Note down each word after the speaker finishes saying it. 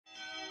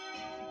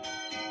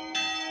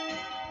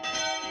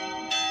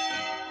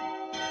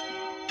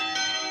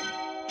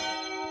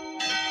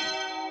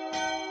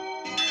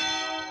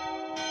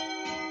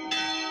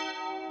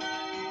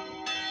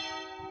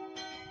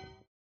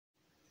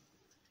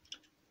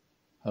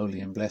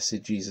Holy and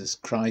blessed Jesus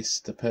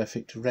Christ, the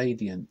perfect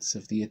radiance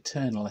of the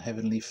eternal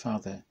Heavenly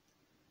Father,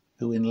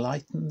 who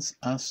enlightens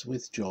us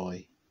with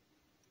joy.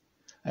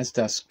 As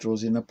dusk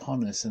draws in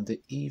upon us and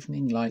the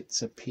evening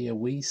lights appear,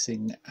 we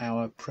sing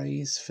our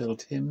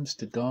praise-filled hymns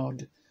to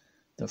God,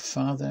 the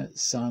Father,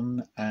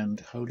 Son, and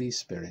Holy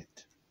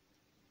Spirit.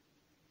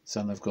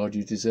 Son of God,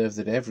 you deserve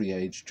that every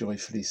age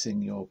joyfully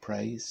sing your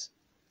praise,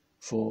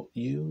 for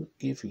you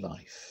give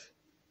life,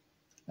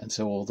 and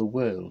so all the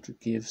world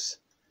gives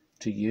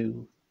to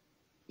you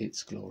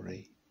its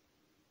glory.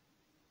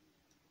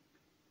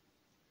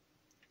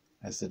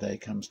 As the day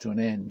comes to an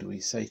end, we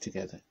say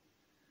together,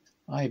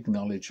 I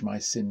acknowledge my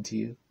sin to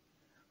you.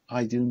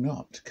 I do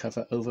not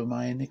cover over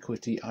my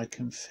iniquity. I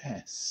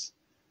confess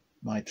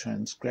my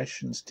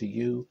transgressions to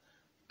you,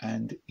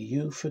 and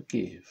you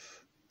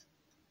forgive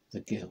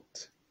the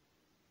guilt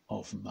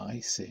of my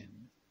sin.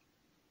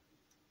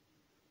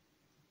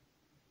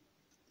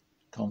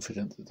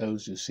 Confident that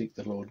those who seek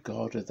the Lord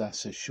God are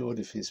thus assured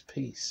of his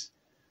peace,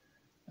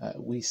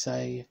 we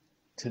say,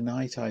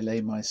 tonight I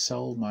lay my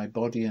soul, my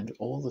body, and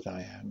all that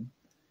I am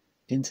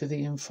into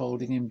the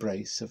enfolding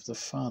embrace of the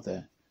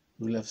Father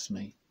who loves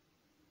me,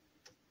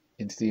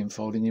 into the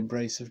enfolding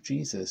embrace of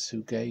Jesus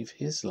who gave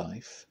his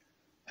life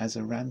as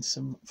a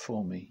ransom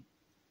for me,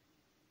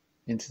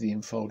 into the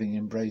enfolding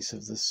embrace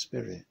of the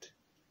Spirit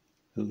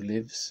who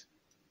lives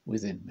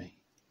within me.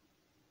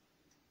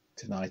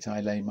 Tonight I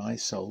lay my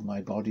soul,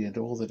 my body, and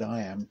all that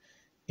I am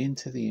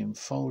into the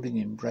enfolding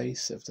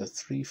embrace of the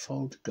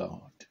threefold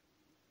God,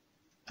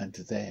 and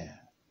there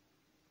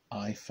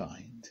I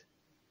find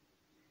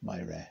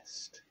my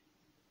rest.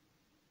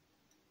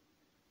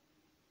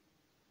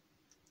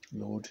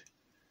 Lord,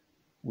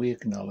 we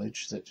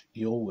acknowledge that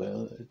your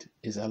word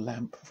is a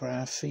lamp for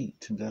our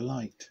feet and a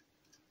light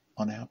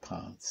on our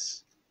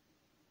paths.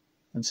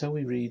 And so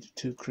we read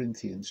 2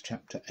 Corinthians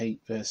chapter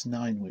 8 verse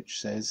 9,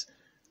 which says,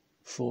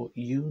 For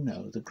you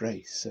know the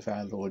grace of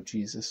our Lord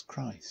Jesus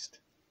Christ,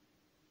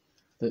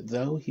 that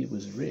though he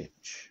was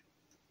rich,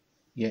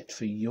 yet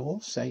for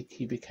your sake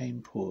he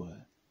became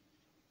poor,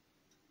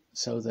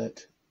 so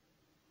that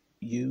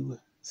you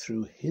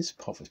through his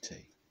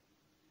poverty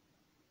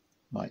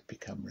might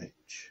become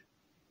rich.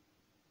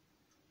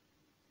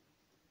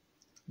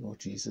 Lord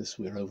Jesus,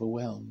 we're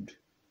overwhelmed.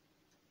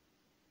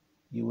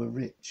 You were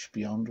rich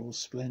beyond all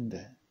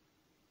splendour,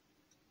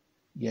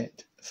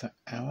 yet for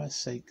our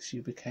sakes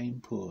you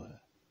became poor,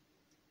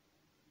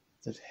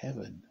 that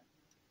heaven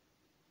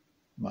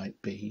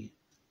might be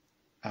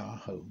our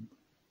home.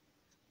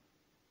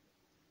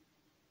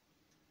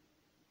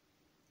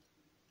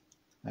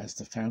 As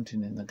the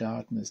fountain in the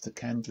garden, as the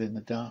candle in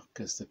the dark,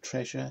 as the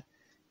treasure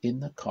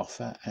in the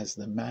coffer, as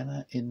the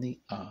manna in the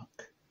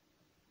ark,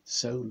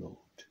 so, Lord,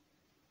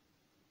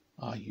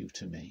 are you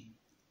to me.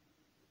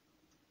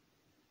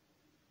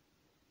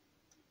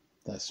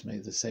 Thus may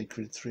the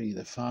sacred three,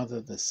 the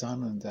Father, the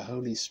Son, and the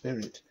Holy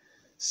Spirit,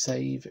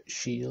 save,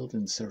 shield,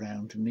 and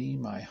surround me,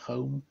 my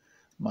home,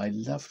 my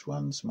loved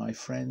ones, my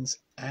friends,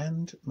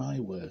 and my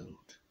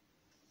world,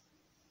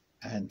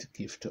 and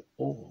give to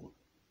all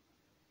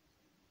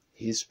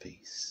his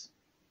peace.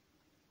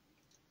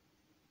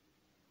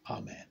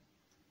 Amen.